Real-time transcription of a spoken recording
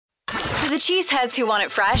the cheeseheads who want it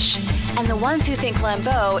fresh, and the ones who think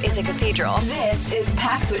Lambeau is a cathedral. This is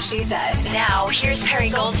Pax What She Said. Now, here's Perry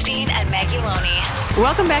Goldstein and Maggie Loney.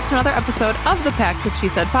 Welcome back to another episode of the Pax What She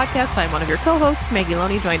Said podcast. I'm one of your co-hosts, Maggie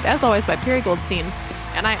Loney, joined as always by Perry Goldstein.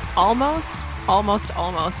 And I almost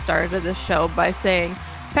started this show by saying,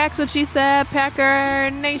 Pax What She Said, Packer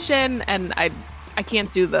Nation, and I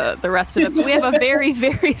can't do the rest of it, but we have a very,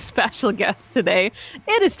 very special guest today.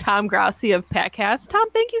 It is Tom Grossi of PackCast. Tom,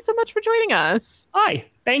 thank you so much for joining us. Hi,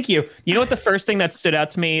 thank you. You know what the first thing that stood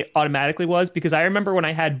out to me automatically was? Because I remember when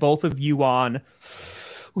I had both of you on,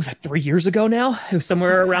 was that 3 years ago now? It was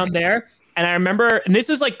somewhere around there. And I remember, and this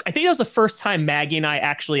was like, I think that was the first time Maggie and I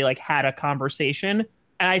actually like had a conversation.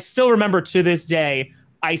 And I still remember to this day,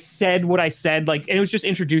 I said what I said, like, and it was just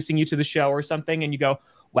introducing you to the show or something. And you go,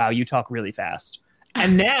 wow, you talk really fast.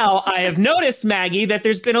 And now I have noticed, Maggie, that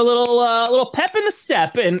there's been a little pep in the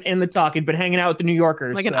step in the talking, but hanging out with the New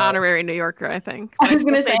Yorkers. Like an honorary New Yorker, I think. I was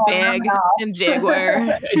going to say Bag and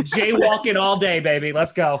Jaguar. Jaywalking all day, baby.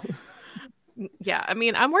 Let's go. Yeah, I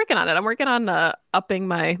mean, I'm working on it. I'm working on upping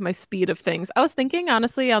my speed of things. I was thinking,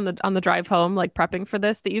 honestly, on the drive home, like prepping for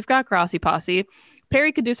this, that you've got Grossi Posse.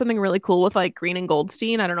 Perry could do something really cool with like Green and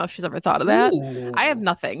Goldstein. I don't know if she's ever thought of that. Ooh. I have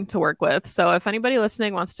nothing to work with. So if anybody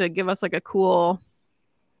listening wants to give us like a cool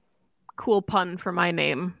pun for my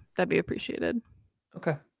name, that'd be appreciated.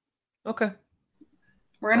 Okay.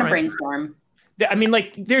 We're gonna brainstorm. I mean,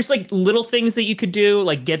 like, there's like little things that you could do,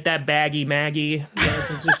 like get that baggy Maggie.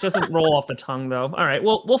 It just doesn't roll off the tongue, though. All right,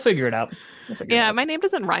 we'll figure it out. My name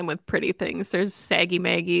doesn't rhyme with pretty things. There's saggy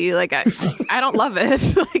Maggie. Like I don't love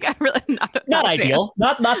it. Like I really not ideal.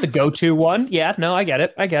 Not the go-to one. Yeah, no, I get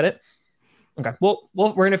it. Okay, well,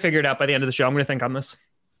 we're gonna figure it out by the end of the show. I'm gonna think on this.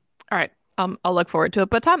 All right. I'll look forward to it.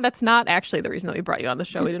 But Tom, that's not actually the reason that we brought you on the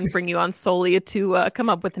show. We didn't bring you on solely to come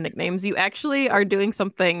up with nicknames. You actually are doing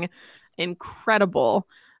something incredible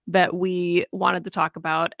that we wanted to talk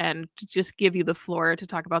about, and to just give you the floor to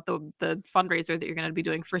talk about the fundraiser that you're going to be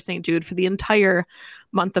doing for St. Jude for the entire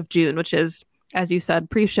month of June, which is, as you said,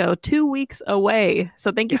 pre-show 2 weeks away.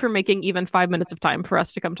 So thank you for making even 5 minutes of time for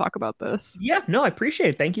us to come talk about this. Yeah, no, I appreciate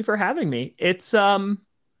it. Thank you for having me. It's a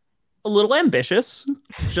little ambitious,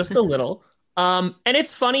 just a little. And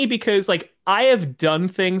it's funny because like I have done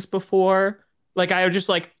things before. Like I was just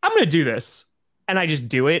like, I'm going to do this. And I just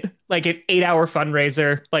do it. Like an 8-hour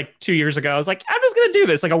fundraiser, like 2 years ago, I was like, I'm just going to do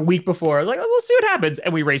this. Like a week before, I was like, oh, let's see what happens.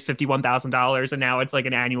 And we raised $51,000. And now it's like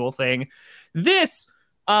an annual thing. This,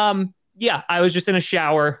 I was just in a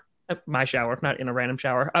shower, my shower, not in a random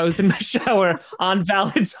shower. I was in my shower on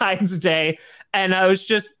Valentine's Day. And I was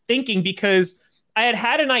just thinking, because I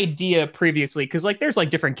had an idea previously, because like there's like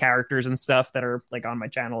different characters and stuff that are like on my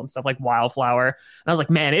channel and stuff, like Wildflower. And I was like,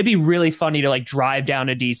 man, it'd be really funny to like drive down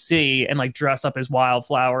to DC and like dress up as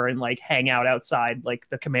Wildflower and like hang out outside like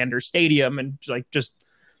the Commander Stadium and like just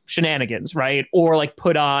shenanigans, right? Or like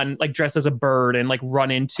put on like dress as a bird and like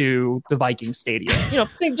run into the Viking Stadium,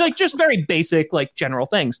 things like just very basic like general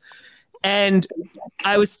things. And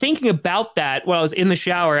I was thinking about that while I was in the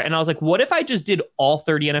shower, and I was like, what if I just did all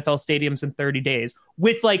 30 NFL stadiums in 30 days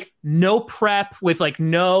with like no prep, with like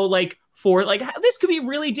no like this could be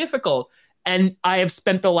really difficult. And I have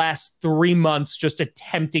spent the last 3 months just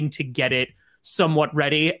attempting to get it somewhat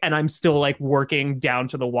ready. And I'm still like working down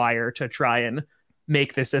to the wire to try and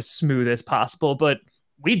make this as smooth as possible, but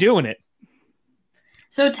we doing it.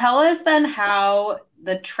 So tell us then how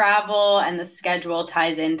the travel and the schedule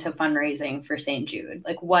ties into fundraising for St. Jude.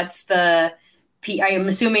 Like I'm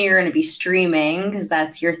assuming you're going to be streaming because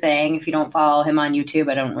that's your thing. If you don't follow him on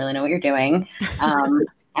YouTube, I don't really know what you're doing.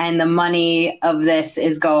 And the money of this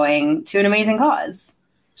is going to an amazing cause.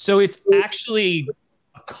 So it's actually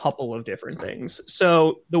a couple of different things.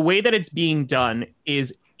 So the way that it's being done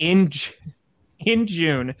is in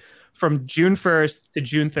June, from June 1st to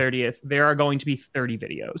June 30th, there are going to be 30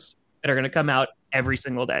 videos that are going to come out every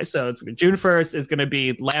single day. So it's June 1st is going to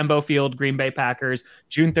be Lambeau Field, Green Bay Packers.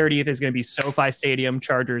 June 30th is going to be SoFi Stadium,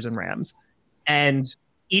 Chargers and Rams. And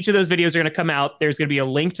each of those videos are going to come out. There's going to be a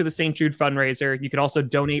link to the St. Jude fundraiser. You can also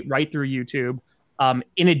donate right through YouTube.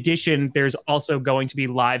 In addition, there's also going to be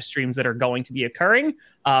live streams that are going to be occurring,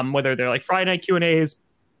 whether they're like Friday night Q&As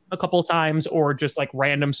a couple of times or just like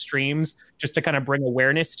random streams just to kind of bring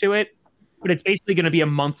awareness to it. But it's basically going to be a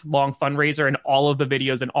month-long fundraiser, and all of the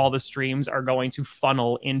videos and all the streams are going to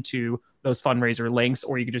funnel into those fundraiser links,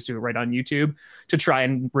 or you could just do it right on YouTube to try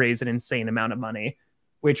and raise an insane amount of money,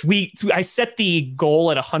 which I set the goal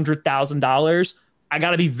at $100,000. I got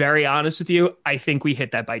to be very honest with you. I think we hit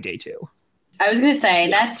that by day 2. I was going to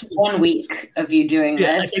say that's 1 week of you doing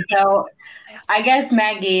this. So I guess,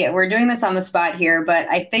 Maggie, we're doing this on the spot here, but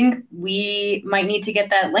I think we might need to get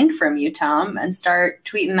that link from you, Tom, and start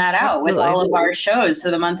tweeting that out with all of our shows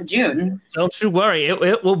for the month of June. Don't you worry.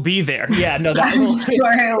 It will be there. Yeah, no, I'm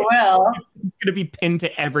sure it will. It's going to be pinned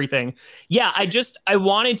to everything. Yeah, I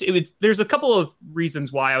wanted to, there's a couple of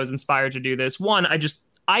reasons why I was inspired to do this. One,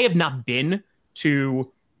 I have not been to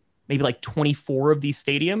maybe like 24 of these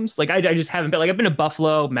stadiums. Like I just haven't been. Like I've been to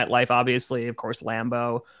Buffalo, MetLife, obviously, of course,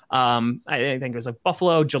 Lambeau. I think it was like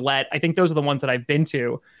Buffalo, Gillette. I think those are the ones that I've been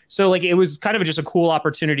to. So like it was kind of just a cool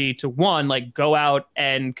opportunity to one, like go out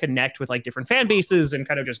and connect with like different fan bases and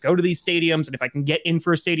kind of just go to these stadiums. And if I can get in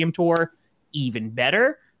for a stadium tour, even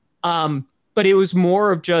better. But it was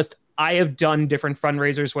more of just, I have done different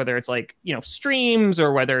fundraisers, whether it's like, streams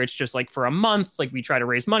or whether it's just like for a month, like we try to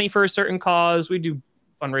raise money for a certain cause. We do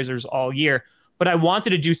fundraisers all year, but I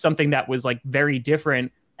wanted to do something that was like very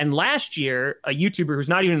different. And last year, a YouTuber who's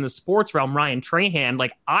not even in the sports realm, Ryan Trahan,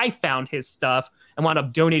 like I found his stuff and wound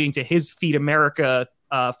up donating to his Feed America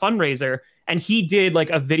fundraiser. And he did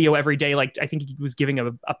like a video every day. Like I think he was giving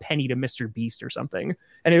a penny to Mr. Beast or something.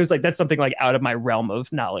 And it was like, that's something like out of my realm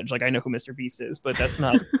of knowledge. Like I know who Mr. Beast is, but that's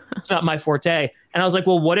not, it's not my forte. And I was like,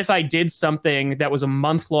 well, what if I did something that was a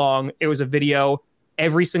month long? It was a video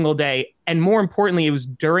every single day. And more importantly, it was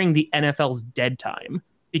during the NFL's dead time,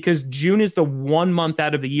 because June is the 1 month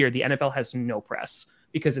out of the year the NFL has no press,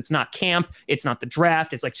 because it's not camp. It's not the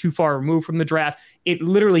draft. It's like too far removed from the draft. It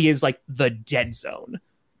literally is like the dead zone.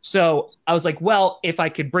 So I was like, well, if I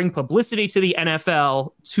could bring publicity to the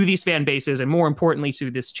NFL, to these fan bases, and more importantly to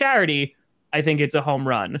this charity, I think it's a home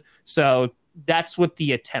run. So that's what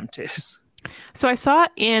the attempt is. So I saw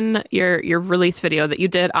in your release video that you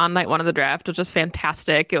did on night one of the draft, which was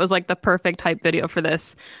fantastic. It was like the perfect hype video for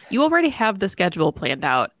this. You already have the schedule planned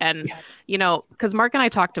out. And, because Mark and I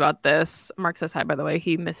talked about this. Mark says hi, by the way.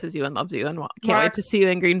 He misses you and loves you and can't wait to see you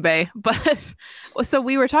in Green Bay. But so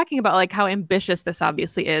we were talking about like how ambitious this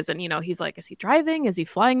obviously is. And, he's like, is he driving? Is he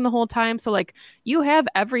flying the whole time? So like you have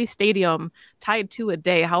every stadium tied to a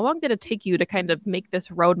day. How long did it take you to kind of make this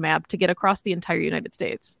roadmap to get across the entire United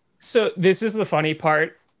States? So this is the funny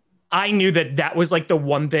part. I knew that was like the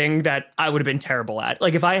one thing that I would have been terrible at.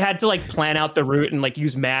 Like if I had to like plan out the route and like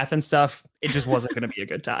use math and stuff, it just wasn't going to be a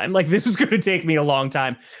good time. Like this was going to take me a long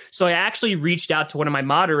time. So I actually reached out to one of my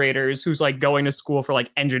moderators who's like going to school for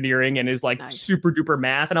like engineering and is like super duper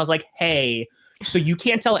math. And I was like, hey, so you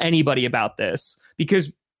can't tell anybody about this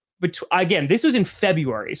because again, this was in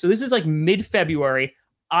February. So this is like mid-February.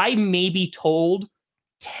 I maybe told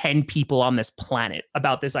 10 people on this planet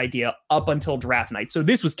about this idea up until draft night. So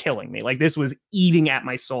this was killing me. Like this was eating at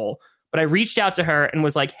my soul. But I reached out to her and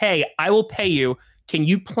was like, hey, I will pay you. Can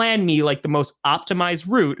you plan me like the most optimized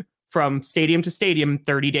route from stadium to stadium,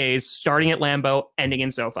 30 days, starting at Lambeau, ending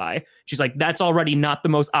in SoFi? She's like, that's already not the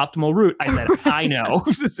most optimal route. I said, I know,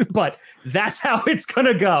 but that's how it's going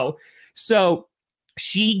to go. So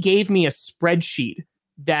she gave me a spreadsheet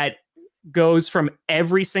that goes from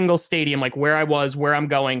every single stadium, like where I was, where I'm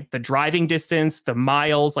going, the driving distance, the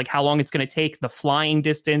miles, like how long it's going to take, the flying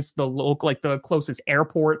distance, the local, like the closest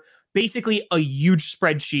airport, basically a huge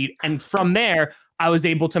spreadsheet. And from there, I was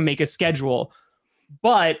able to make a schedule.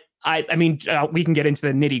 But I mean, we can get into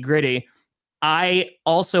the nitty gritty. I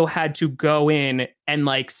also had to go in and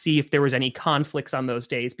like see if there was any conflicts on those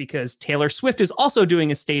days, because Taylor Swift is also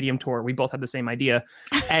doing a stadium tour. We both had the same idea.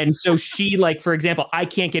 And so she, like, for example, I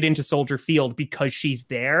can't get into Soldier Field because she's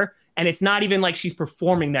there. And it's not even like she's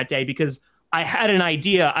performing that day, because I had an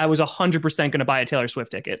idea. I was 100% going to buy a Taylor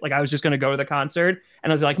Swift ticket. Like I was just going to go to the concert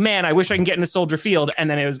and I was like, man, I wish I can get into Soldier Field.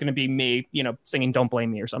 And then it was going to be me, singing Don't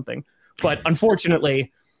Blame Me or something. But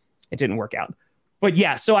unfortunately, it didn't work out. But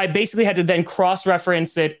yeah, so I basically had to then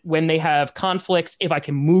cross-reference that when they have conflicts, if I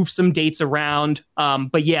can move some dates around.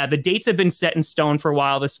 But yeah, the dates have been set in stone for a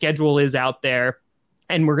while. The schedule is out there,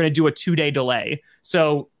 and we're going to do a 2-day delay.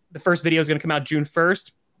 So the first video is going to come out June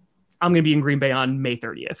 1st. I'm going to be in Green Bay on May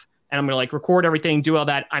 30th. And I'm going to like record everything, do all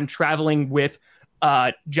that. I'm traveling with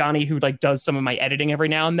Johnny, who like does some of my editing every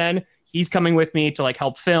now and then. He's coming with me to like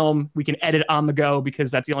help film. We can edit on the go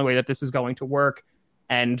because that's the only way that this is going to work.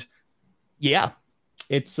 And yeah.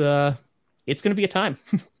 It's going to be a time.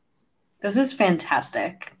 This is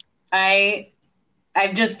fantastic.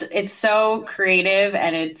 It's so creative,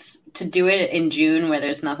 and it's to do it in June where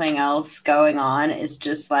there's nothing else going on is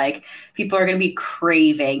just like people are going to be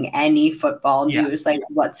craving any football news like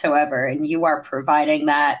whatsoever. And you are providing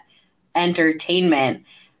that entertainment.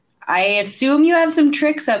 I assume you have some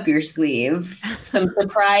tricks up your sleeve, some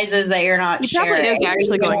surprises that you're not He sharing. probably is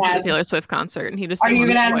actually going to have, the Taylor Swift concert, and he just are you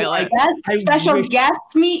going to have like special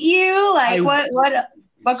guests meet you? Like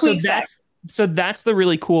what can we expect? So that's the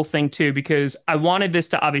really cool thing too, because I wanted this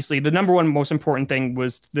to, obviously the number one most important thing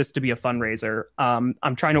was this to be a fundraiser.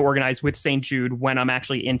 I'm trying to organize with St. Jude when I'm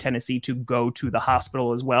actually in Tennessee to go to the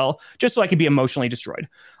hospital as well, just so I could be emotionally destroyed.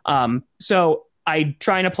 So I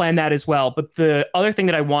trying to plan that as well. But the other thing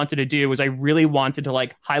that I wanted to do was I really wanted to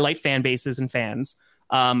like highlight fan bases and fans.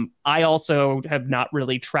 I also have not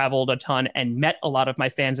really traveled a ton and met a lot of my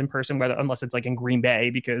fans in person, unless it's like in Green Bay,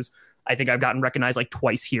 because I think I've gotten recognized like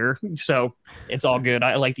twice here. So it's all good.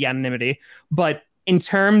 I like the anonymity. But in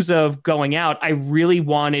terms of going out, I really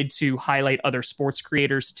wanted to highlight other sports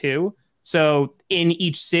creators too. So in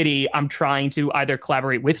each city, I'm trying to either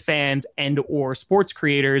collaborate with fans and or sports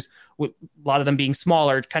creators, with a lot of them being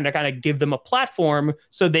smaller, kind of give them a platform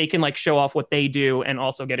so they can like show off what they do and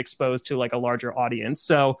also get exposed to like a larger audience.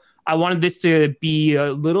 So I wanted this to be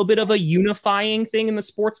a little bit of a unifying thing in the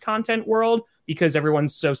sports content world, because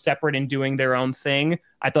everyone's so separate and doing their own thing.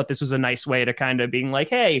 I thought this was a nice way to kind of being like,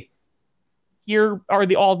 hey, here are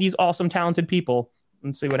all these awesome, talented people,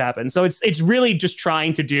 and see what happens. So it's really just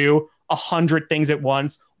trying to do 100 things at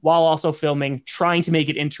once while also filming, trying to make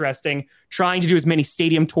it interesting, trying to do as many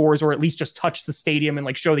stadium tours, or at least just touch the stadium and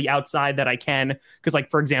like show the outside that I can. Because like,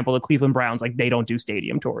 for example, the Cleveland Browns, like they don't do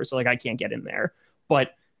stadium tours. So like I can't get in there.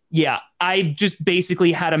 But yeah, I just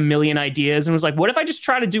basically had a million ideas and was like, what if I just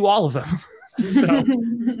try to do all of them? So I'm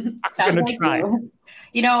going to try.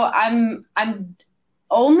 You know, I'm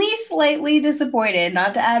only slightly disappointed,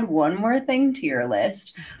 not to add one more thing to your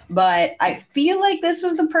list, but I feel like this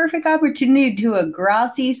was the perfect opportunity to do a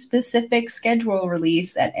Grossi specific schedule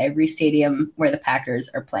release at every stadium where the Packers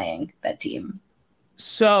are playing that team.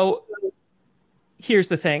 So here's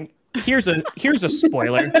the thing. Here's a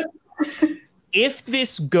spoiler. If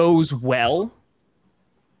this goes well,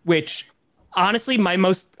 which honestly,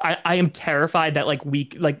 I am terrified that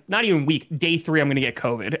not even day 3, I'm going to get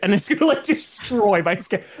COVID and it's going to like destroy my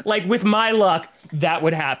skin. Like with my luck, that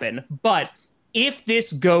would happen. But if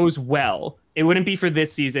this goes well, it wouldn't be for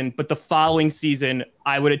this season, but the following season,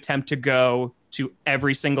 I would attempt to go to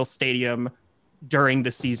every single stadium during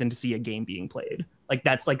the season to see a game being played. Like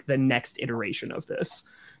that's like the next iteration of this.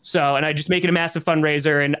 So, and I just make it a massive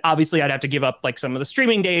fundraiser, and obviously I'd have to give up like some of the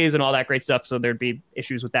streaming days and all that great stuff. So there'd be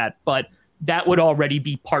issues with that, but that would already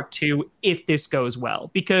be part 2 if this goes well,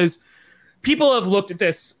 because people have looked at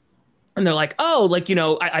this and they're like, oh, like, you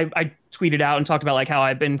know, I tweeted out and talked about like how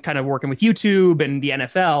I've been kind of working with YouTube and the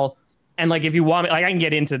NFL. And like, if you want, like, I can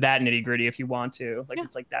get into that nitty gritty if you want to, like,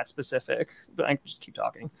 It's like that specific, but I can just keep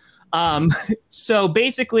talking. So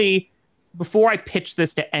basically, before I pitched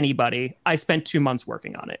this to anybody, I spent 2 months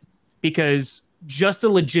working on it, because just the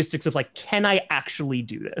logistics of like, can I actually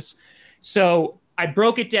do this? So I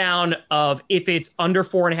broke it down of if it's under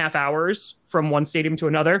 4.5 hours from one stadium to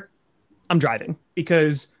another, I'm driving,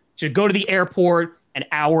 because to go to the airport an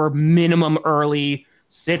hour minimum early,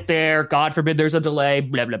 sit there, God forbid there's a delay,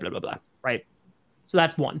 blah, blah, blah, blah, blah, right? So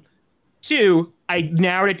that's 1. 2, I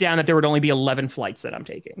narrowed it down that there would only be 11 flights that I'm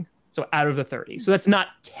taking. So out of the 30. So that's not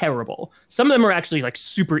terrible. Some of them are actually like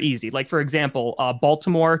super easy. Like for example,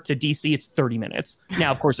 Baltimore to DC, it's 30 minutes.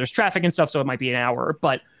 Now, of course, there's traffic and stuff, so it might be an hour,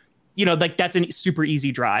 but you know, like that's a super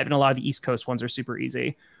easy drive. And a lot of the East Coast ones are super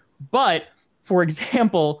easy. But for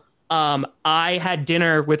example, I had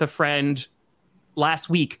dinner with a friend last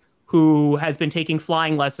week who has been taking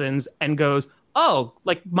flying lessons and goes, oh,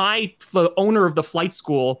 like the owner of the flight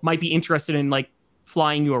school might be interested in like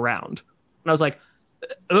flying you around. And I was like,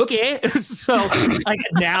 okay. So like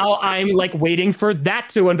now I'm like waiting for that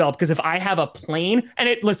to envelop, because if I have a plane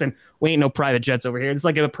listen, we ain't no private jets over here. It's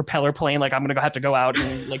like a propeller plane. Like I'm going to have to go out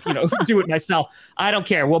and like, you know, do it myself. I don't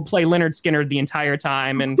care. We'll play Leonard Skinner the entire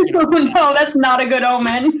time. And you know, no, that's not a good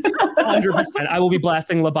omen. 100%. I will be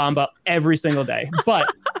blasting La Bamba every single day.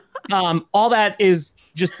 But all that is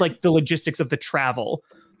just like the logistics of the travel.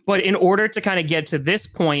 But in order to kind of get to this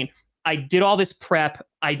point, I did all this prep.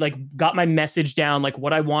 I like got my message down, like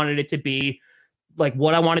what I wanted it to be, like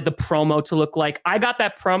what I wanted the promo to look like. I got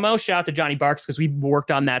that promo. Shout out to Johnny Barks, because we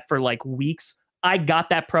worked on that for like weeks. I got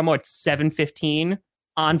that promo at 7:15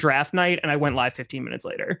 on draft night, and I went live 15 minutes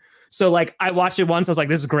later. So like I watched it once. I was like,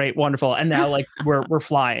 this is great, wonderful. And now like we're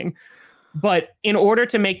flying. But in order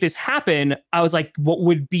to make this happen, I was like, what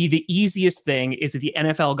would be the easiest thing is if the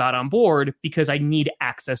NFL got on board, because I need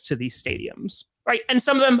access to these stadiums. Right. And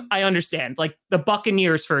some of them I understand, like the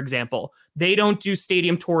Buccaneers, for example, they don't do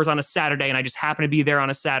stadium tours on a Saturday. And I just happen to be there on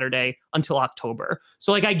a Saturday until October.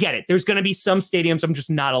 So like, I get it. There's going to be some stadiums I'm just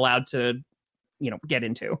not allowed to, get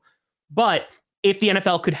into. But if the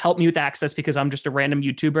NFL could help me with access, because I'm just a random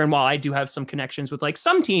YouTuber, and while I do have some connections with like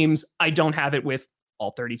some teams, I don't have it with all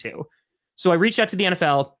 32. So I reached out to the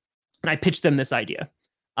NFL and I pitched them this idea.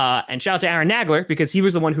 And shout out to Aaron Nagler, because he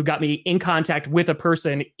was the one who got me in contact with a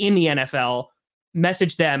person in the NFL,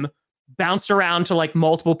 messaged them, bounced around to like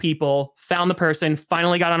multiple people, found the person,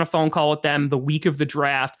 finally got on a phone call with them the week of the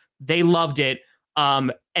draft. They loved it.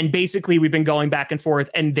 And basically we've been going back and forth,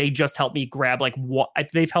 and they just helped me grab like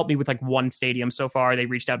they've helped me with like one stadium so far. They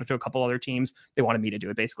reached out to a couple other teams. They wanted me to do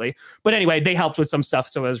it basically. But anyway, they helped with some stuff.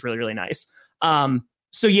 So it was really, really nice.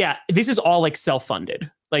 So yeah, this is all like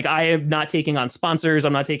self-funded. Like I am not taking on sponsors.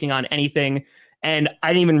 I'm not taking on anything. And I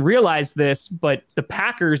didn't even realize this, but the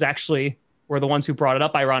Packers actually were the ones who brought it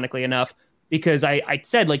up, ironically enough, because I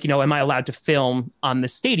said, like, am I allowed to film on the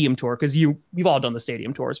stadium tour? Because we've all done the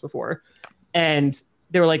stadium tours before. And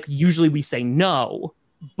they were like, usually we say no,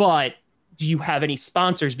 but do you have any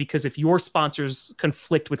sponsors? Because if your sponsors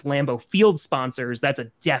conflict with Lambeau Field sponsors, that's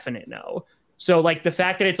a definite no. So like the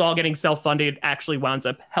fact that it's all getting self-funded actually winds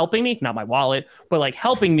up helping me, not my wallet, but like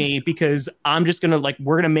helping me, because I'm just going to like,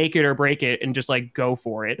 we're going to make it or break it and just like go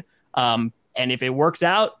for it. And if it works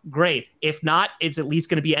out, great. If not, it's at least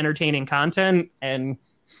going to be entertaining content, and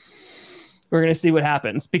we're going to see what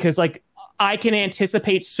happens, because like I can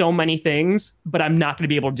anticipate so many things, but I'm not going to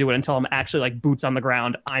be able to do it until I'm actually like boots on the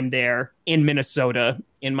ground. I'm there in Minnesota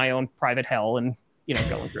in my own private hell and,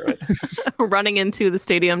 going through it. Running into the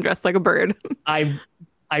stadium dressed like a bird. I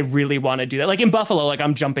really want to do that. Like in Buffalo, like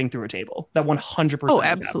I'm jumping through a table. That 100%. Oh,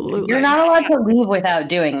 absolutely. You're not allowed to leave without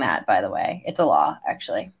doing that, by the way. It's a law,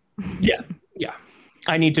 actually. Yeah.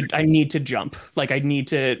 I need to jump. Like I need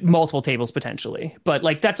to multiple tables potentially, but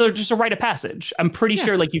like that's just a rite of passage. I'm pretty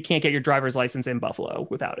sure like you can't get your driver's license in Buffalo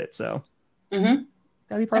without it. So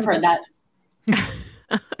I've heard that.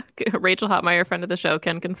 Rachel Hotmeyer, friend of the show,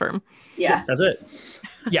 can confirm. Yeah, that's it.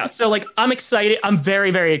 Yeah. So like I'm excited. I'm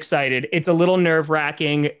very, very excited. It's a little nerve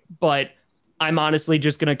wracking, but I'm honestly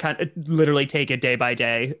just going to kind of literally take it day by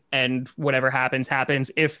day, and whatever happens,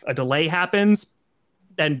 happens. If a delay happens,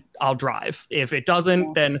 then I'll drive. If it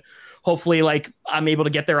doesn't, then hopefully like I'm able to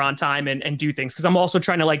get there on time and do things. Cause I'm also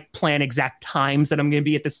trying to like plan exact times that I'm going to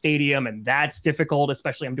be at the stadium. And that's difficult,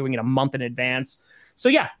 especially I'm doing it a month in advance. So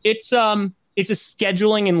yeah, it's a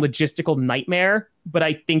scheduling and logistical nightmare, but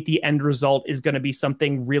I think the end result is going to be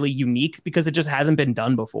something really unique because it just hasn't been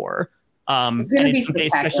done before. It's going to be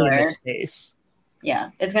spectacular. Especially in this space. Yeah,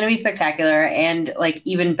 it's going to be spectacular. And like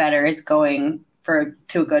even better, it's going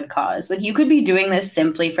to a good cause. Like you could be doing this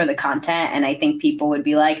simply for the content, and I think people would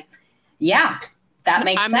be like, yeah, that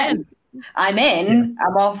makes sense. I'm in.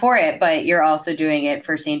 I'm all for it. But you're also doing it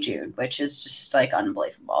for St. Jude, which is just like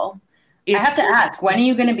unbelievable. I have to ask, when are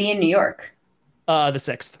you going to be in New York? The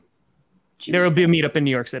 6th. Jeez. There will be a meetup in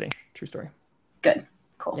New York City. True story. Good.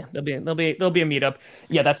 Cool. Yeah, there'll be a meetup.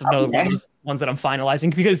 Yeah, that's another one of those ones that I'm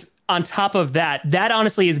finalizing, because on top of that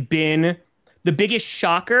honestly has been the biggest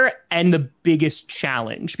shocker and the biggest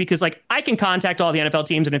challenge, because like I can contact all the NFL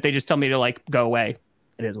teams, and if they just tell me to like go away,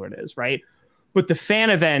 it is what it is, right? But the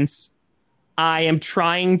fan events, I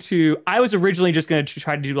was originally just going to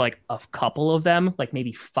try to do like a couple of them, like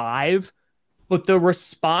maybe 5. But the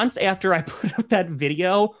response after I put up that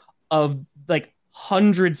video of like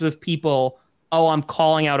hundreds of people, oh, I'm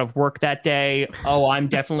calling out of work that day. Oh, I'm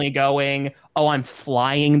definitely going. Oh, I'm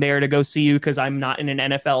flying there to go see you because I'm not in an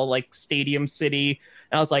NFL like stadium city.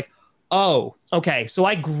 And I was like, oh, okay. So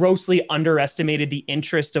I grossly underestimated the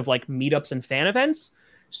interest of like meetups and fan events.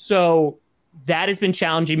 So that has been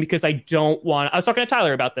challenging, because I was talking to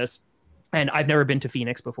Tyler about this, and I've never been to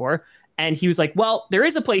Phoenix before. And he was like, well, there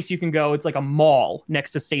is a place you can go. It's like a mall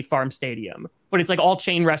next to State Farm Stadium, but it's like all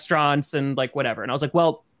chain restaurants and like whatever. And I was like,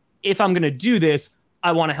 well, if I'm going to do this,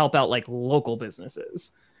 I want to help out like local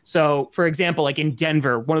businesses. So for example, like in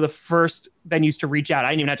Denver, one of the first venues to reach out, I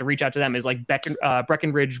didn't even have to reach out to them, is like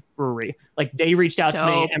Breckenridge Brewery. Like they reached out to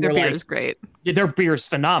me, and their beer is great. Their beer is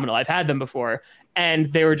phenomenal. I've had them before.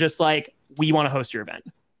 And they were just like, we want to host your event.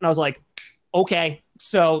 And I was like, okay.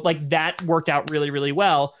 So like that worked out really, really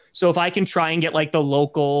well. So if I can try and get like the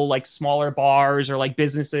local, like smaller bars or like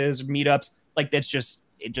businesses, meetups, like it just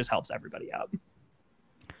helps everybody out.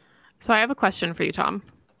 So I have a question for you, Tom.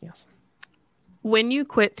 Yes. When you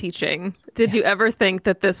quit teaching, did you ever think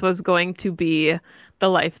that this was going to be the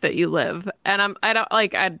life that you live? And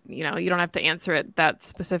you don't have to answer it that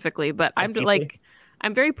specifically, but I'm like,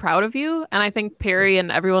 I'm very proud of you. And I think Perry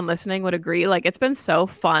and everyone listening would agree. Like, it's been so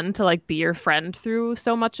fun to like be your friend through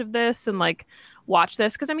so much of this and like watch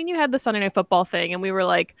this. Cause I mean, you had the Sunday Night Football thing and we were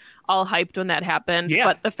like all hyped when that happened. Yeah.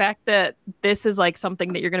 But the fact that this is like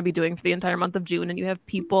something that you're going to be doing for the entire month of June and you have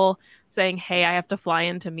people saying, hey, I have to fly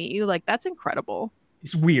in to meet you. Like, that's incredible.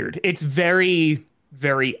 It's weird. It's very,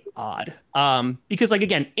 very odd. Because like,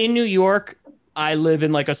 again, in New York, I live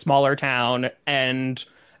in like a smaller town, and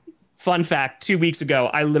fun fact, 2 weeks ago,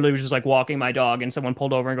 I literally was just like walking my dog and someone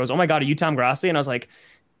pulled over and goes, oh my God, are you Tom Grossi? And I was like,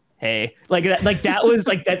 hey, like that was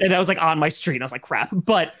like that was like on my street. And I was like, crap.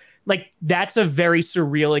 But like, that's a very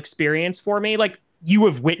surreal experience for me. Like, you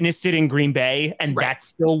have witnessed it in Green Bay, and that's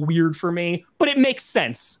still weird for me, but it makes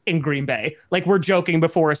sense in Green Bay. Like, we're joking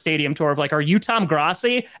before a stadium tour of like, are you Tom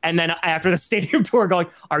Grossi? And then after the stadium tour going,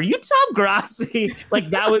 are you Tom Grossi?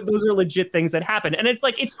 Like, those are legit things that happen. And it's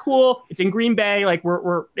like, it's cool. It's in Green Bay. Like,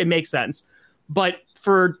 it makes sense. But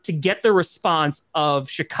to get the response of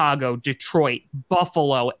Chicago, Detroit,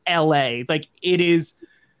 Buffalo, LA, like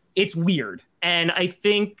it's weird. And I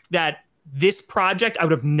think that this project I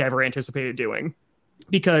would have never anticipated doing,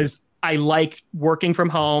 because I like working from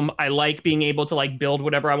home. I like being able to like build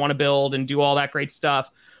whatever I want to build and do all that great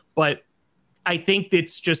stuff. But I think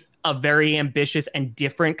it's just a very ambitious and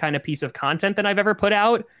different kind of piece of content than I've ever put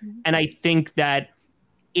out. And I think that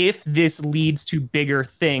if this leads to bigger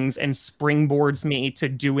things and springboards me to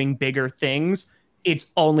doing bigger things, it's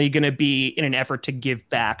only going to be in an effort to give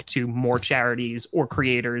back to more charities or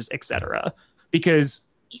creators, etc. Because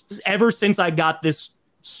ever since I got this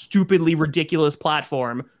stupidly ridiculous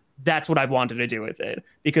platform, that's what I've wanted to do with it.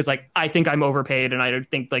 Because like, I think I'm overpaid, and I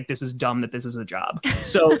think like this is dumb that this is a job.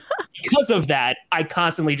 So because of that, I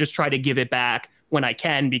constantly just try to give it back when I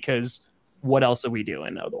can, because what else are we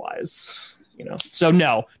doing otherwise? You know? So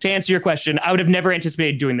no, to answer your question, I would have never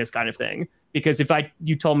anticipated doing this kind of thing. Because if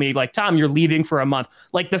you told me like, Tom, you're leaving for a month,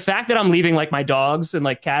 like the fact that I'm leaving like my dogs and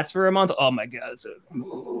like cats for a month, oh my God.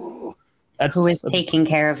 Who is taking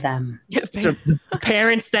care of them? So the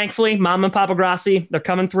parents, thankfully, Mom and Papa Grossi, they're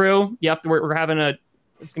coming through. Yep, we're having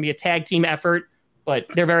it's gonna be a tag team effort, but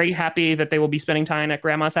they're very happy that they will be spending time at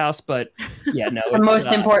Grandma's house. But yeah, no. The most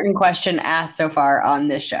important question asked so far on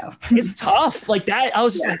this show. It's tough, like that. I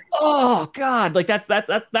was just like, oh God, like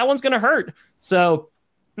that one's gonna hurt. So,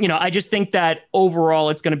 you know, I just think that overall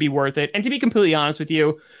it's gonna be worth it. And to be completely honest with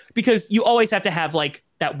you, because you always have to have like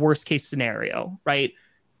that worst case scenario, right?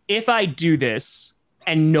 If I do this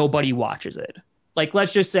and nobody watches it, like,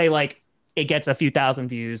 let's just say like it gets a few thousand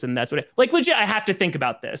views and that's what like legit, I have to think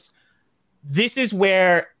about this. This is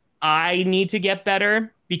where I need to get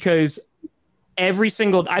better, because I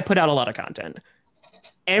put out a lot of content.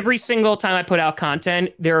 Every single time I put out content,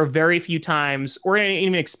 there are very few times, or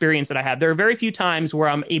even experience that I have, there are very few times where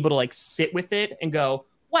I'm able to like sit with it and go,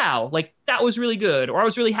 wow, like that was really good. Or I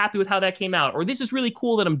was really happy with how that came out. Or this is really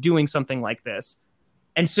cool that I'm doing something like this.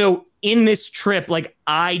 And so in this trip, like,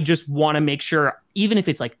 I just want to make sure, even if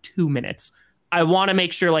it's like 2 minutes, I want to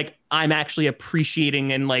make sure like I'm actually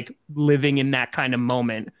appreciating and like living in that kind of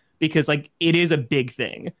moment, because like it is a big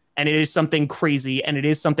thing, and it is something crazy, and it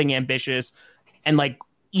is something ambitious. And like,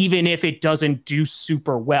 even if it doesn't do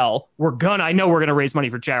super well, I know we're going to raise money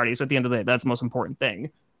for charity. So at the end of the day, that's the most important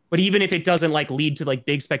thing. But even if it doesn't like lead to like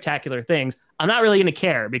big spectacular things, I'm not really going to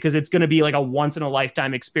care, because it's going to be like a once in a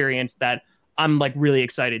lifetime experience that I'm like really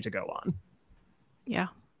excited to go on. Yeah.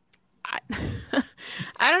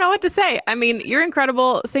 I don't know what to say. I mean, you're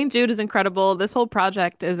incredible. St. Jude is incredible. This whole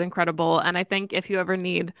project is incredible. And I think if you ever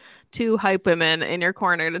need 2 hype women in your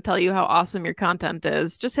corner to tell you how awesome your content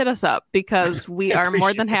is, just hit us up, because we are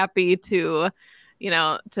more than happy to,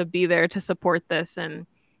 to be there to support this. And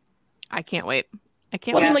I can't wait.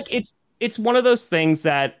 I mean, like, it's one of those things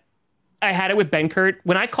that I had it with Ben Kurt.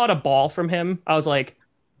 When I caught a ball from him, I was like,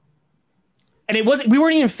 and we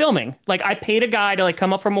weren't even filming. Like, I paid a guy to like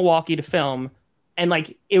come up from Milwaukee to film, and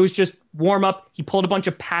like it was just warm up. He pulled a bunch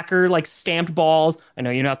of Packer like stamped balls. I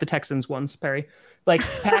know you're not the Texans ones, Perry. Like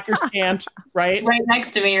Packer stamped, right? It's right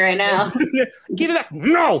next to me right now. Give it back.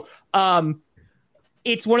 No.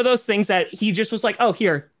 It's one of those things that he just was like, oh,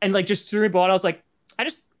 here, and like just threw me a ball. And I was like, I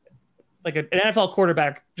just like an NFL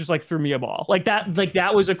quarterback just like threw me a ball like that. Like,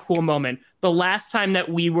 that was a cool moment. The last time that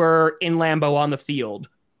we were in Lambeau on the field,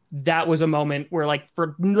 that was a moment where like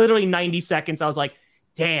for literally 90 seconds, I was like,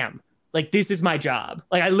 damn, like this is my job.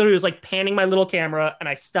 Like, I literally was like panning my little camera, and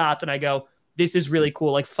I stopped and I go, this is really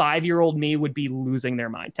cool. Like 5-year-old me would be losing their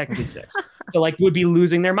mind, technically 6, but like would be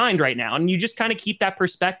losing their mind right now. And you just kind of keep that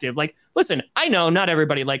perspective. Like, listen, I know not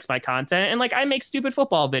everybody likes my content, and like I make stupid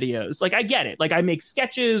football videos. Like, I get it. Like, I make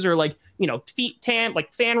sketches or like,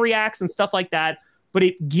 fan reacts and stuff like that. but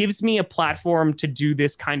it gives me a platform to do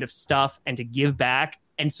this kind of stuff and to give back.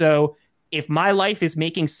 And so if my life is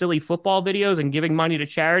making silly football videos and giving money to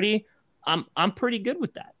charity, I'm pretty good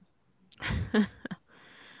with that.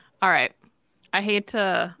 All right. I hate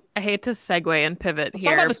to segue and pivot Let's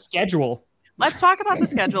here. talk about the schedule. Let's talk about the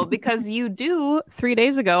schedule, because you do 3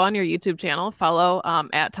 days ago on your YouTube channel follow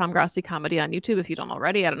at Tom Grossi Comedy on YouTube if you don't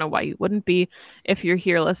already. I don't know why you wouldn't be if you're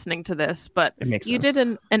here listening to this, but you did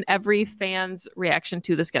an every fan's reaction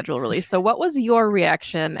to the schedule release. So what was your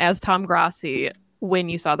reaction as Tom Grossi when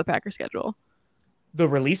you saw the Packers schedule? The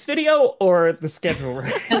release video or the schedule?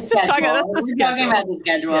 The schedule. We're talking about the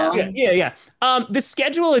schedule. Yeah. The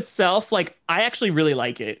schedule itself, like, I actually really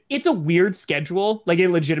like it. It's a weird schedule. Like, it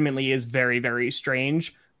legitimately is very, very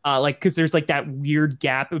strange. Like, because there's like that weird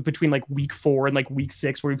gap between like week 4 and like week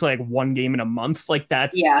 6 where we play like one game in a month. Like,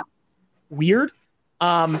 that's weird.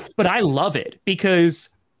 But I love it because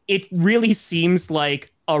it really seems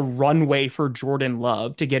like a runway for Jordan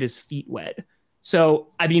Love to get his feet wet. So,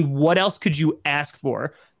 I mean, what else could you ask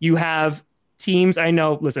for? You have teams, I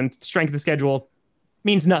know, listen, strength of the schedule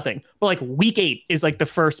means nothing. But like week 8 is like the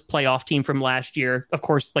first playoff team from last year. Of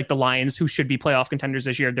course, like the Lions, who should be playoff contenders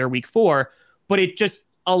this year, they're week 4. But it just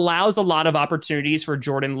allows a lot of opportunities for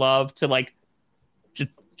Jordan Love to like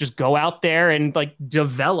just go out there and like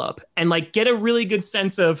develop and like get a really good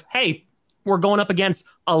sense of, hey, we're going up against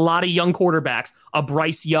a lot of young quarterbacks, a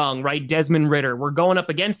Bryce Young, right? Desmond Ridder. We're going up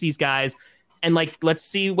against these guys. And like, let's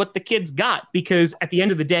see what the kids got, because at the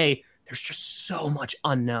end of the day, there's just so much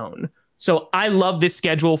unknown. So I love this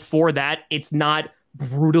schedule for that. It's not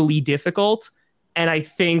brutally difficult. And I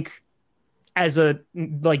think as a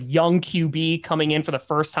like young QB coming in for the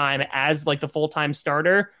first time as like the full-time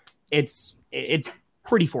starter, it's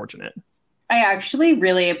pretty fortunate. I actually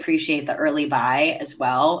really appreciate the early buy as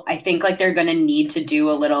well. I think like they're going to need to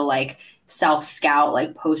do a little like self-scout,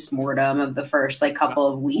 like post-mortem of the first like couple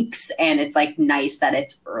of weeks. And it's like nice that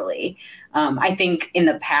it's early. I think in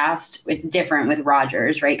the past it's different with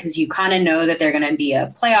Rodgers, right? Because you kind of know that they're going to be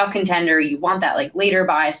a playoff contender. You want that like later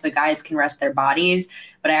buy so the guys can rest their bodies.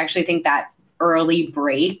 But I actually think that early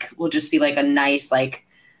break will just be like a nice like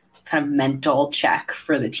kind of mental check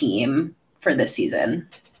for the team for this season.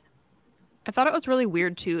 I thought it was really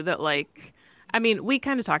weird too that like, I mean, we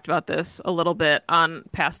kind of talked about this a little bit on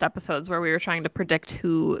past episodes where we were trying to predict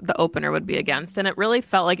who the opener would be against. And it really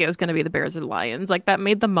felt like it was going to be the Bears or Lions. Like that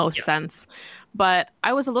made the most sense. But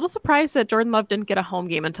I was a little surprised that Jordan Love didn't get a home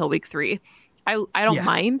game until week 3. I don't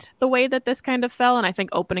mind the way that this kind of fell. And I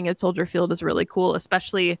think opening at Soldier Field is really cool,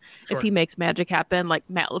 especially if he makes magic happen like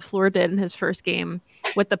Matt LaFleur did in his first game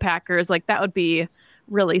with the Packers. Like that would be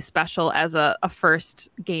really special as a first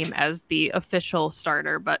game as the official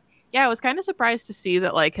starter. But yeah, I was kind of surprised to see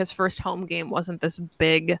that like his first home game wasn't this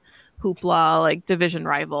big hoopla, like division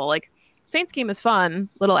rival. Like Saints game is fun,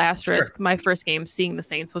 little asterisk. My first game seeing the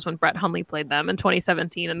Saints was when Brett Hundley played them in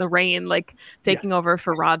 2017 in the rain, like taking over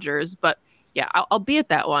for Rodgers. But yeah, I'll be at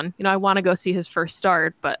that one. You know, I want to go see his first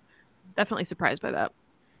start, but definitely surprised by that.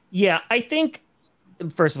 Yeah, I think,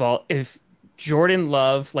 first of all, if Jordan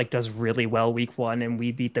Love like does really well week 1 and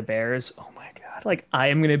we beat the Bears, oh my God, like I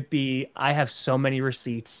have so many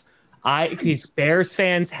receipts. These Bears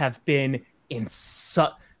fans have been in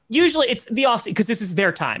usually it's the offseason because this is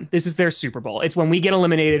their time. This is their Super Bowl. It's when we get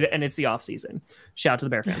eliminated and it's the offseason. Shout out to the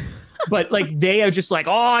Bear fans. But like they are just like,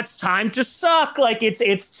 oh, it's time to suck. Like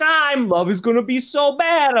it's time. Love is gonna be so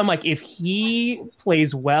bad. I'm like, if he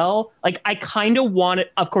plays well, like I kind of want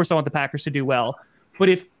it. Of course, I want the Packers to do well. But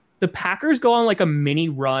if the Packers go on like a mini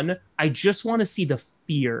run, I just want to see the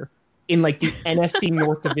fear in like the NFC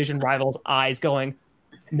North Division rivals' eyes going,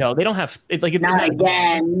 no, they don't have it. Like not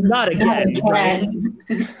again. Right?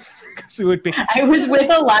 It would be. I was with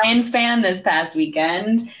a Lions fan this past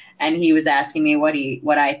weekend, and he was asking me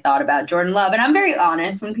what I thought about Jordan Love, and I'm very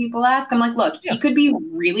honest when people ask. I'm like, look, he could be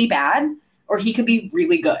really bad, or he could be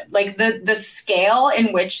really good. Like the scale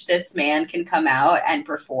in which this man can come out and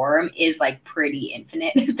perform is like pretty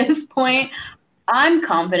infinite at this point. I'm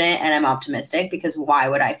confident and I'm optimistic because why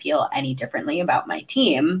would I feel any differently about my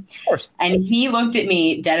team? Of course. And he looked at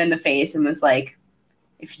me dead in the face and was like,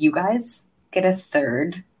 if you guys get a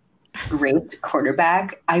third great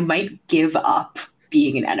quarterback, I might give up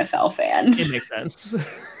being an NFL fan. It makes sense.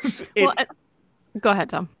 Go ahead,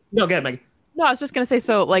 Tom. No, go ahead, Megan. No, I was just going to say,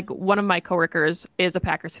 so like one of my coworkers is a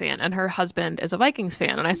Packers fan and her husband is a Vikings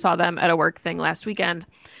fan. And I saw them at a work thing last weekend.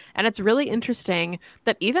 And it's really interesting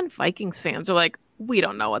that even Vikings fans are like, we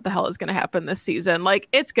don't know what the hell is going to happen this season. Like,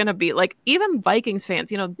 it's going to be like, even Vikings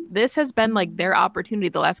fans, this has been like their opportunity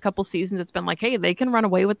the last couple seasons. It's been like, hey, they can run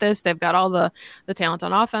away with this. They've got all the talent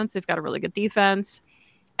on offense. They've got a really good defense.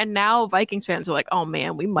 And now Vikings fans are like, oh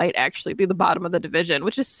man, we might actually be the bottom of the division,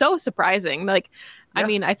 which is so surprising. Like, I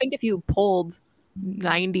mean, I think if you polled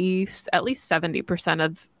 90, at least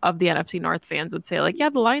 70% of the NFC North fans would say like, yeah,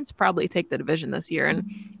 the Lions probably take the division this year. And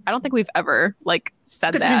I don't think we've ever like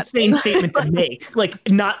said that's that. an insane statement to make. Like,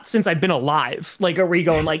 not since I've been alive. Like, are we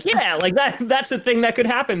going like, yeah, like that's a thing that could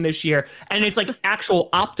happen this year. And it's like actual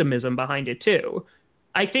optimism behind it too.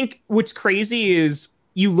 I think what's crazy is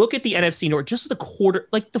you look at the NFC North, just the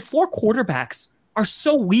 4 quarterbacks are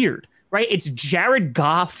so weird. Right? It's Jared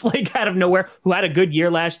Goff, like out of nowhere, who had a good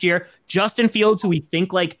year last year. Justin Fields, who we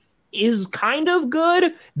think like is kind of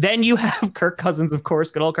good. Then you have Kirk Cousins, of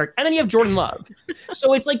course, good old Kirk. And then you have Jordan Love.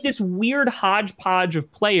 So it's like this weird hodgepodge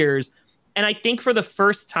of players. And I think for the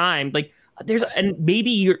first time, like and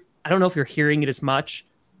maybe I don't know if you're hearing it as much,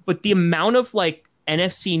 but the amount of like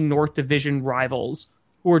NFC North division rivals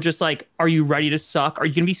who are just like, are you ready to suck? Are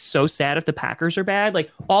you going to be so sad if the Packers are bad?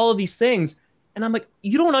 Like all of these things. And I'm like,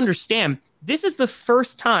 you don't understand. This is the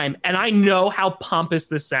first time, and I know how pompous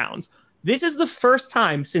this sounds. This is the first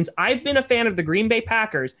time since I've been a fan of the Green Bay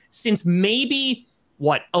Packers, since maybe,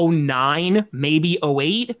 09, maybe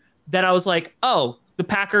 08, that I was like, oh, the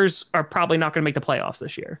Packers are probably not going to make the playoffs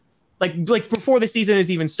this year. Like before the season has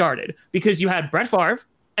even started. Because you had Brett Favre,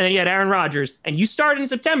 and then you had Aaron Rodgers, and you started in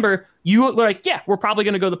September, you were like, yeah, we're probably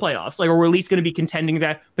going to go to the playoffs. Like, or we're at least going to be contending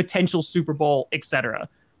that potential Super Bowl, etc.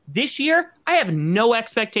 This year, I have no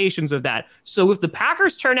expectations of that. So if the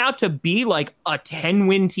Packers turn out to be like a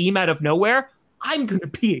 10-win team out of nowhere, I'm going to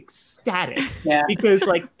be ecstatic. Yeah. Because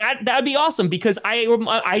like that'd be awesome, because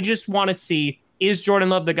I just want to see, is Jordan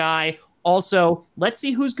Love the guy? Also, let's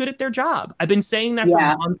see who's good at their job. I've been saying that for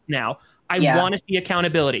months now. I want to see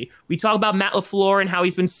accountability. We talk about Matt LaFleur and how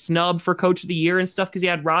he's been snubbed for Coach of the Year and stuff because he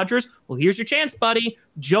had Rodgers. Well, here's your chance, buddy.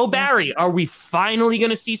 Joe Barry, are we finally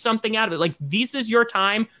going to see something out of it? Like, this is your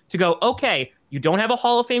time to go, okay, you don't have a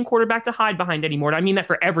Hall of Fame quarterback to hide behind anymore. And I mean that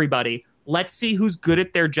for everybody. Let's see who's good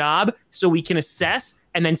at their job so we can assess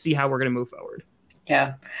and then see how we're going to move forward.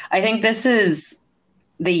 Yeah. I think this is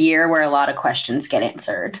the year where a lot of questions get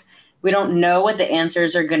answered. We don't know what the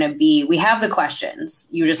answers are going to be. We have the questions.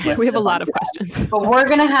 You just listed. We have a lot of questions. But we're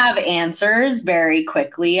going to have answers very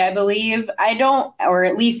quickly, I believe. Or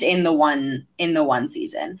at least in the one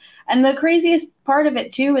season. And the craziest part of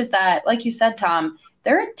it too is that, like you said, Tom,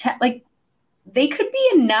 they're they could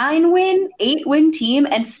be a 9-win, 8-win team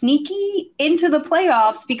and sneaky into the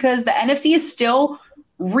playoffs because the NFC is still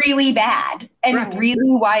really bad and really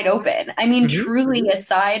wide open. I mean, truly,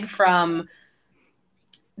 aside from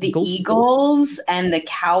the Eagles and the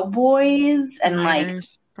Cowboys and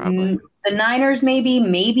Niners, the Niners,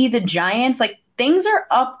 maybe the Giants, like things are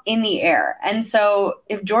up in the air. And so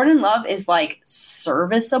if Jordan Love is like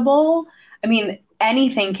serviceable, I mean,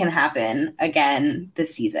 anything can happen again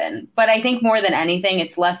this season. But I think more than anything,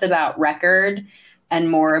 it's less about record and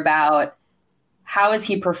more about how is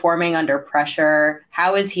he performing under pressure?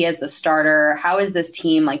 How is he as the starter? How is this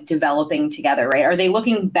team like developing together, right? Are they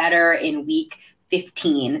looking better in week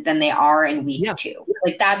 15 than they are in week 2?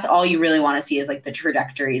 Like that's all you really want to see is like the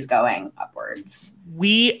trajectories going upwards.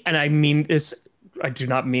 And I mean this, I do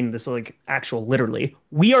not mean this like actual literally.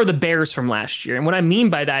 We are the Bears from last year. And what I mean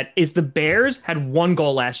by that is the Bears had one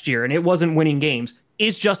goal last year and it wasn't winning games.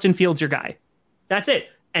 Is Justin Fields your guy? That's it.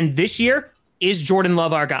 And this year, is Jordan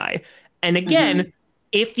Love our guy? And again,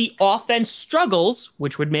 if the offense struggles,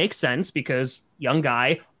 which would make sense because young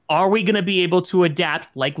guy, are we going to be able to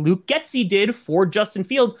adapt like Luke Getsy did for Justin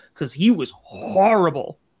Fields? Because he was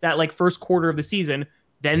horrible that like first quarter of the season.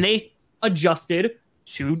 Then they adjusted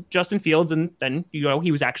to Justin Fields and then,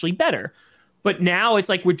 he was actually better. But now it's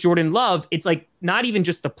like with Jordan Love, it's like not even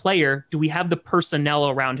just the player. Do we have the personnel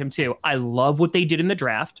around him too? I love what they did in the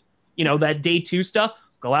draft. That day 2 stuff.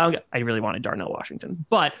 Go out. I really wanted Darnell Washington,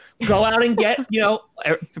 but go out and get,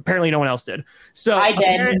 apparently no one else did. So I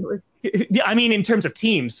did. I mean, in terms of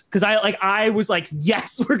teams, because I was like,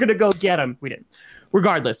 yes, we're going to go get him. We didn't.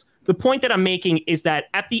 Regardless, the point that I'm making is that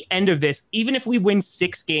at the end of this, even if we win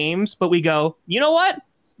 6 games, but we go, you know what?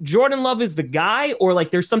 Jordan Love is the guy, or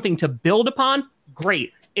like there's something to build upon.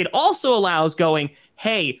 Great. It also allows going,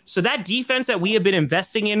 hey, so that defense that we have been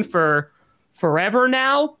investing in for forever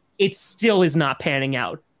now, it still is not panning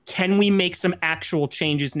out. Can we make some actual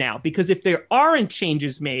changes now? Because if there aren't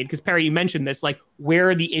changes made, because Perry, you mentioned this, like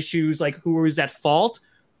where are the issues, like who is at fault?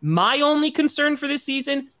 My only concern for this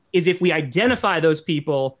season is if we identify those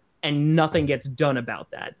people and nothing gets done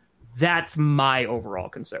about that. That's my overall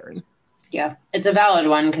concern. Yeah, it's a valid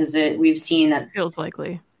one because we've seen that Feels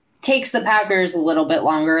likely. takes the Packers a little bit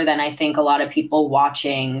longer than I think a lot of people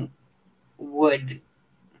watching would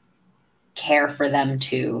care for them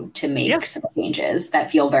to make some changes that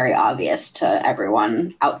feel very obvious to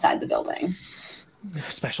everyone outside the building.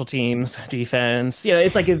 Special teams, defense.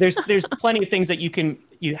 It's like there's plenty of things that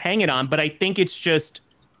you hang it on, but I think it's just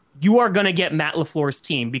you are going to get Matt LaFleur's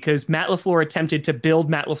team because Matt LaFleur attempted to build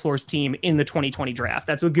Matt LaFleur's team in the 2020 draft.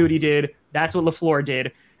 That's what Goody did. That's what LaFleur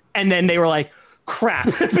did. And then they were like, crap,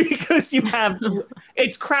 because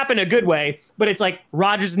it's crap in a good way, but it's like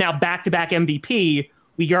Rodgers is now back-to-back MVP.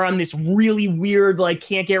 We are on this really weird,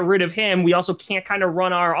 can't get rid of him. We also can't kind of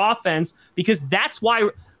run our offense because that's why,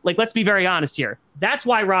 let's be very honest here. That's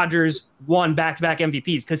why Rodgers won back-to-back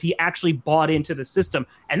MVPs because he actually bought into the system.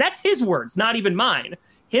 And that's his words, not even mine.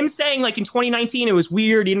 Him saying in 2019, it was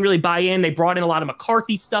weird. He didn't really buy in. They brought in a lot of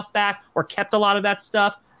McCarthy stuff back or kept a lot of that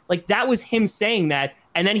stuff. That was him saying that.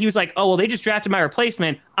 And then he was like, oh, well, they just drafted my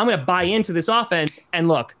replacement. I'm going to buy into this offense. And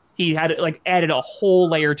look, he had added a whole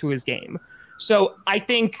layer to his game. So I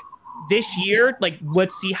think this year,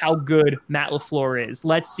 let's see how good Matt LaFleur is.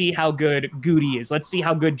 Let's see how good Goody is. Let's see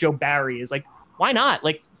how good Joe Barry is. Why not?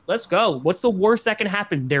 Let's go. What's the worst that can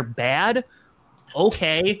happen? They're bad.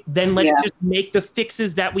 Okay, then let's just make the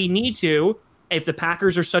fixes that we need to. If the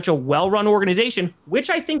Packers are such a well-run organization, which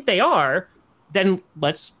I think they are, then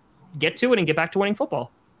let's get to it and get back to winning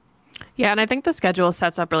football. Yeah, and I think the schedule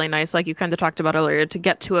sets up really nice, like you kind of talked about earlier, to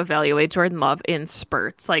get to evaluate Jordan Love in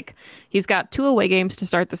spurts. He's got 2 away games to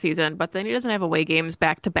start the season, but then he doesn't have away games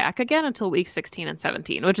back-to-back again until week 16 and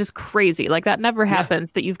 17, which is crazy. That never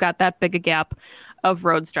happens that you've got that big a gap of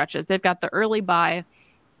road stretches. They've got the early bye,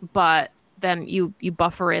 but then you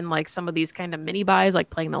buffer in some of these kind of mini buys, like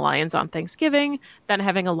playing the Lions on Thanksgiving, then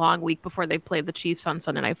having a long week before they play the Chiefs on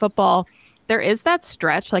Sunday Night Football. There is that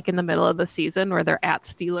stretch in the middle of the season where they're at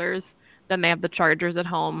Steelers, then they have the Chargers at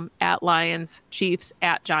home, at Lions, Chiefs,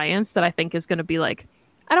 at Giants, that I think is going to be I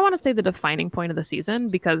don't want to say the defining point of the season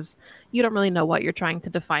because you don't really know what you're trying to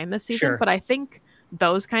define this season, Sure. But I think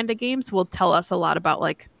those kind of games will tell us a lot about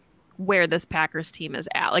where this Packers team is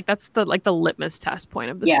at. That's the litmus test point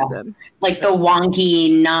of the season. The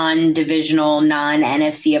wonky non-divisional,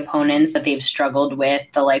 non-NFC opponents that they've struggled with,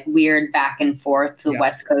 the weird back and forth, the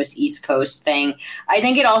West Coast, East Coast thing. I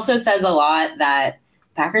think it also says a lot that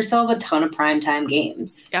Packers still have a ton of primetime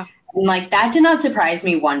games. Yeah. And that did not surprise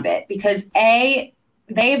me one bit because the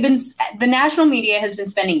national media has been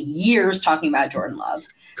spending years talking about Jordan Love.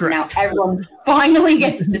 Correct. Now everyone finally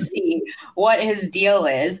gets to see what his deal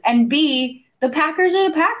is. And B, the Packers are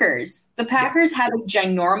the Packers. The Packers have a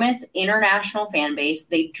ginormous international fan base.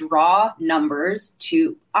 They draw numbers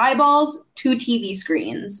to eyeballs to TV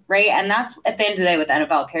screens, right? And that's at the end of the day what the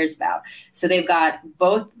NFL cares about. So they've got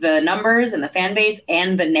both the numbers and the fan base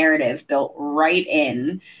and the narrative built right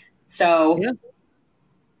in. So yeah.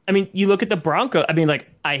 I mean, you look at the Broncos. I mean,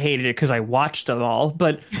 I hated it because I watched them all,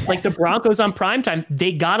 but the Broncos on primetime,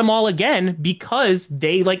 they got them all again because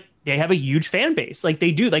they have a huge fan base.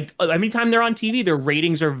 They do. Every time they're on TV, their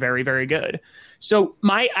ratings are very, very good. So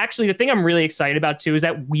the thing I'm really excited about too is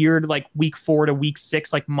that weird week 4 to week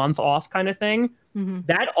 6 month off kind of thing. Mm-hmm.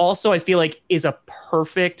 That also I feel is a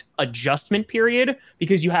perfect adjustment period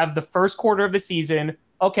because you have the first quarter of the season.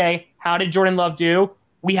 Okay, how did Jordan Love do?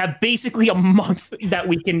 We have basically a month that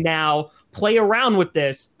we can now play around with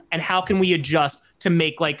this. And how can we adjust to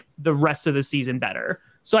make the rest of the season better?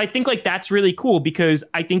 So I think like that's really cool because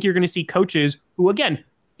I think you're going to see coaches who, again,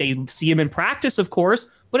 they see him in practice, of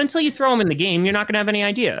course, but until you throw him in the game, you're not going to have any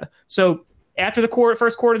idea. So after the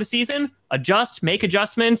first quarter of the season, adjust, make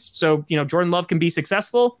adjustments so, you know, Jordan Love can be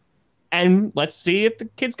successful, and let's see if the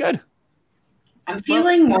kid's good. I'm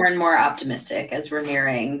feeling more and more optimistic as we're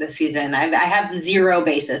nearing the season. I have zero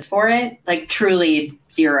basis for it, like truly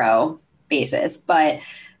zero basis, but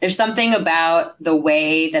there's something about the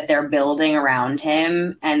way that they're building around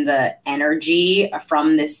him and the energy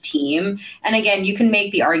from this team. And again, you can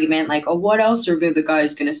make the argument like, oh, what else are the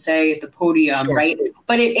guys going to say at the podium, sure, right?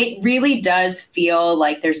 But it really does feel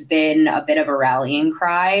like there's been a bit of a rallying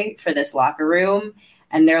cry for this locker room.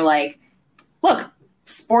 And they're like, look,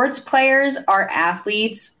 sports players are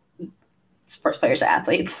athletes. Sports players are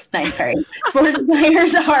athletes. Nice, Perry. Sports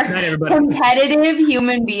players are competitive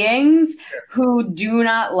human beings who do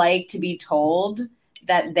not like to be told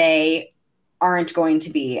that they aren't going to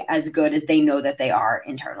be as good as they know that they are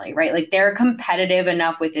internally, right? Like they're competitive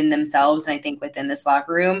enough within themselves, and I think within this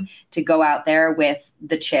locker room, to go out there with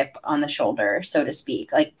the chip on the shoulder, so to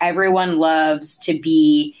speak. Like everyone loves to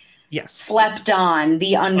be Yes. slept on,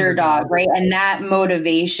 the underdog, right? And that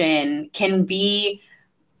motivation can be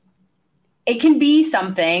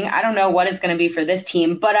something. I don't know what it's going to be for this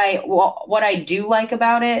team, but what I do like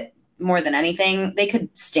about it more than anything, they could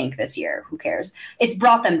stink this year. Who cares? It's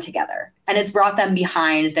brought them together, and it's brought them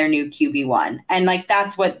behind their new QB1. And like,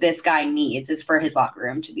 that's what this guy needs, is for his locker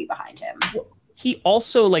room to be behind him. He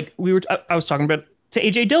also, like, I was talking about to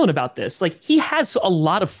AJ Dillon about this. Like, he has a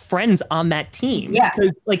lot of friends on that team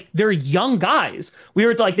because like they're young guys. We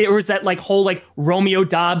were like, there was that like whole like Romeo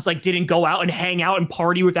Dobbs like didn't go out and hang out and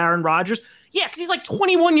party with Aaron Rodgers. Yeah, because he's like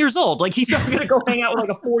 21 years old. Like, he's not gonna go hang out with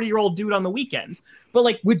like a 40-year-old dude on the weekends. But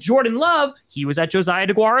like with Jordan Love, he was at Josiah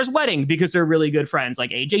DeGuara's wedding because they're really good friends.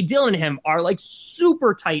 Like, AJ Dillon and him are like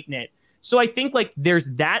super tight knit. So I think like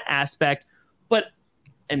there's that aspect. But,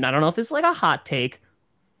 and I don't know if this is like a hot take,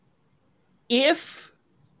 if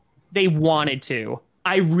they wanted to,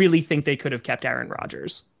 I really think they could have kept Aaron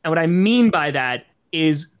Rodgers. And what I mean by that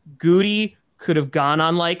is Goody could have gone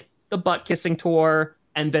on like the butt kissing tour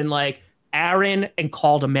and been like Aaron and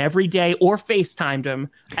called him every day or FaceTimed him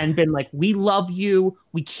and been like, we love you.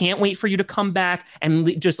 We can't wait for you to come back,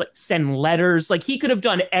 and just like send letters. Like, he could have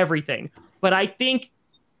done everything. But I think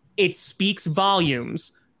it speaks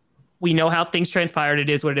volumes. We know how things transpired. It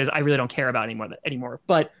is what it is. I really don't care about anymore.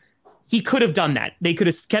 But he could have done that. They could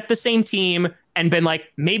have kept the same team and been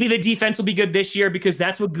like, maybe the defense will be good this year, because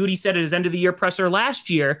that's what Goody said at his end of the year presser last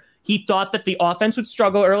year. He thought that the offense would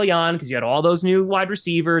struggle early on because you had all those new wide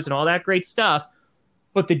receivers and all that great stuff.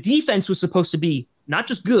 But the defense was supposed to be not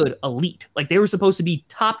just good, elite. Like, they were supposed to be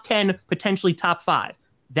top 10, potentially top 5.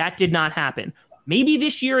 That did not happen. Maybe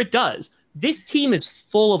this year it does. This team is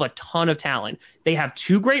full of a ton of talent. They have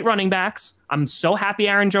 2 great running backs. I'm so happy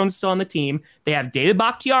Aaron Jones is still on the team. They have David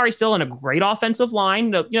Bakhtiari still in a great offensive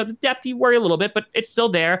line. The depth, you worry a little bit, but it's still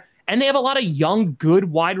there. And they have a lot of young, good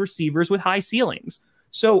wide receivers with high ceilings.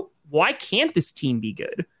 So why can't this team be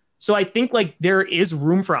good? So I think like there is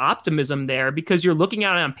room for optimism there, because you're looking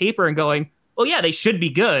at it on paper and going, well, yeah, they should be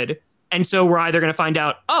good. And so we're either going to find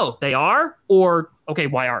out, oh, they are, or, okay,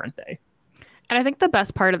 why aren't they? And I think the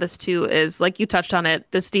best part of this too is, like you touched on it,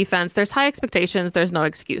 this defense, there's high expectations, there's no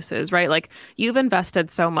excuses, right? Like, you've invested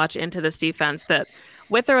so much into this defense that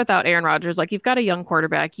with or without Aaron Rodgers, like, you've got a young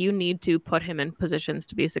quarterback, you need to put him in positions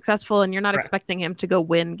to be successful, and you're not expecting him to go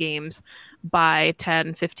win games by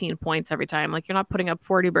 10, 15 points every time. Like, you're not putting up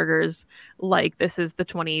 40 burgers like this is the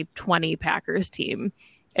 2020 Packers team.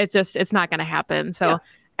 It's not going to happen. So,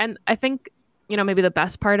 and I think, maybe the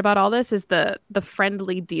best part about all this is the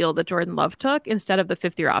friendly deal that Jordan Love took instead of the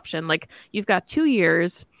 5th-year option. Like, you've got 2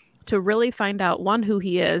 years to really find out, 1, who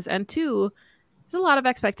he is, and 2, there's a lot of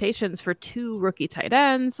expectations for 2 rookie tight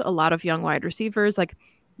ends, a lot of young wide receivers. Like,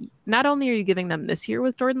 not only are you giving them this year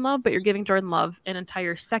with Jordan Love, but you're giving Jordan Love an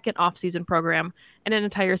entire second offseason program and an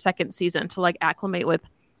entire second season to like acclimate with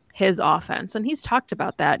his offense. And he's talked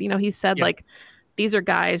about that. He said like, these are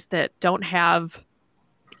guys that don't have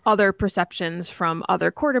other perceptions from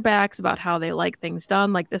other quarterbacks about how they like things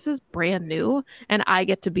done. Like, this is brand new, and I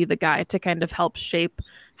get to be the guy to kind of help shape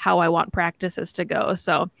how I want practices to go.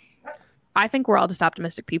 So I think we're all just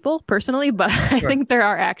optimistic people personally, but I think there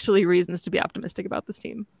are actually reasons to be optimistic about this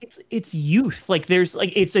team. It's youth. Like, there's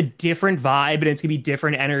like, it's a different vibe, and it's gonna be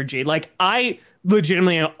different energy. Like, I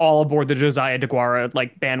legitimately am all aboard the Josiah DeGuara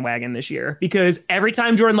like bandwagon this year, because every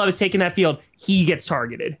time Jordan Love is taking that field, he gets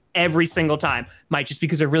targeted every single time. Might just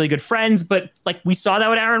because they're really good friends, but like, we saw that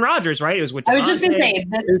with Aaron Rodgers, right? It was with I was just gonna say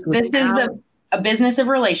this is a business of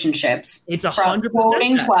relationships. It's 100%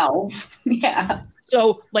 quoting 12. Yeah.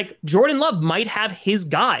 So like, Jordan Love might have his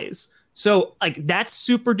guys. So like, that's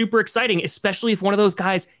super duper exciting, especially if one of those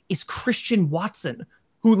guys is Christian Watson,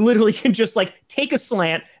 who literally can just like take a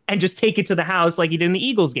slant and just take it to the house like he did in the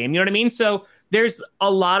Eagles game. You know what I mean? So there's a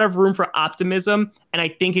lot of room for optimism. And I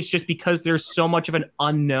think it's just because there's so much of an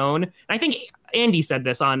unknown. And I think Andy said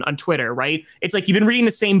this on Twitter, right? It's like, you've been reading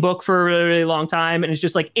the same book for a really, really long time, and it's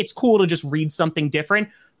just like, it's cool to just read something different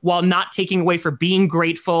while not taking away for being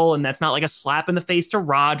grateful. And that's not like a slap in the face to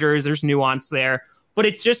Rodgers. There's nuance there. But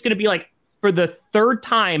it's just going to be like, for the 3rd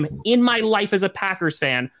time in my life as a Packers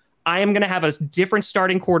fan, I am going to have a different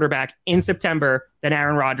starting quarterback in September than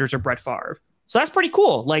Aaron Rodgers or Brett Favre. So that's pretty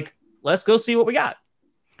cool. Like, let's go see what we got.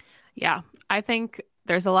 Yeah, I think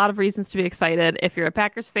there's a lot of reasons to be excited. If you're a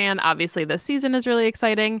Packers fan, obviously this season is really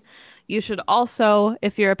exciting. You should also,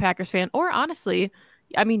 if you're a Packers fan, or honestly,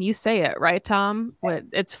 I mean, you say it, right, Tom?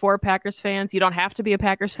 It's for Packers fans. You don't have to be a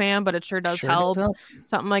Packers fan, but it sure does help.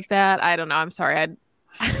 Something like that. I don't know. I'm sorry.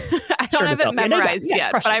 I don't have it memorized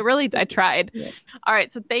yet, but I tried. Yeah. All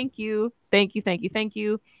right. So thank you.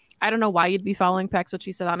 I don't know why you'd be following Pax What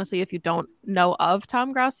She Said. Honestly, if you don't know of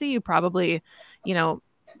Tom Grossi, you probably,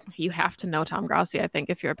 you have to know Tom Grossi. I think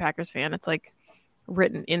if you're a Packers fan, it's like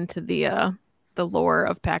written into the lore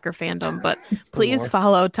of Packer fandom. But please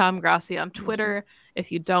follow Tom Grossi on Twitter.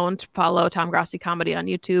 If you don't, follow Tom Grossi Comedy on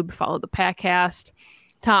YouTube. Follow the Packcast.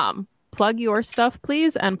 Tom, plug your stuff,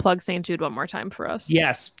 please, and plug St. Jude one more time for us.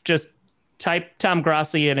 Yes, just type Tom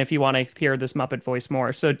Grossi in if you want to hear this Muppet voice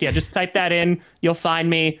more. So yeah, just type that in. You'll find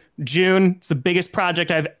me. June. It's the biggest project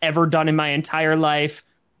I've ever done in my entire life.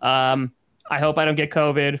 I hope I don't get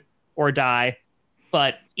COVID or die,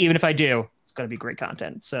 but even if I do, it's going to be great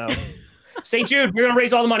content. So St. Jude, we're going to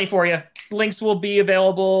raise all the money for you. Links will be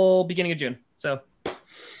available beginning of June. So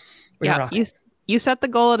you set the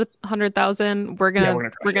goal at 100,000. We're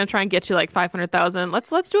gonna try and get you like 500,000.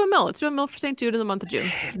 Let's do a mill. Let's do a mill for St. Jude in the month of June.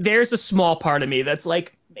 There's a small part of me that's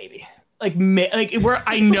like maybe where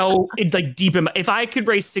I know it like deep in my, if I could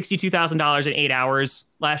raise $62,000 in 8 hours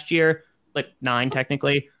last year, like 9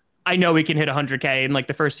 technically, I know we can hit 100K in like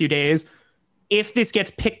the first few days. If this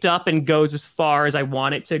gets picked up and goes as far as I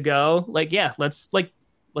want it to go, let's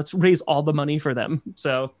raise all the money for them.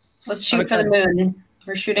 So let's shoot for the moon.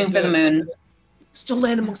 We're shooting for the moon. Still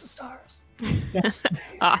land amongst the stars. Yeah.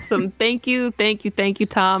 Awesome. Thank you,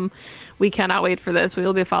 Tom. We cannot wait for this. We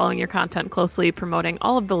will be following your content closely, promoting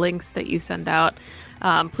all of the links that you send out.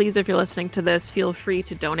 Please, if you're listening to this, feel free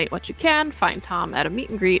to donate what you can. Find Tom at a meet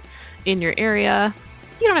and greet in your area.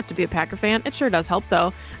 You don't have to be a Packer fan. It sure does help,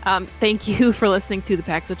 though. Thank you for listening to the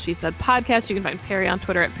Pax What She Said podcast. You can find Perry on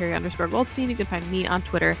Twitter at Perry_Goldstein. You can find me on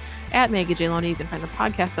Twitter at Maggie J. Loney. You can find the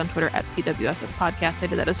podcast on Twitter at PWSS Podcast. I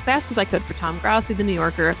did that as fast as I could for Tom Grossi, the New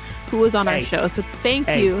Yorker, who was on our show. So thank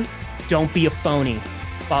you. Don't be a phony.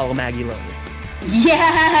 Follow Maggie Loney.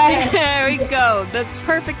 Yes! There we go. The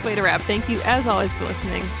perfect way to wrap. Thank you, as always, for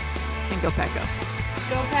listening. And go Pack Go.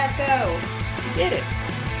 Go Pack Go. You did it.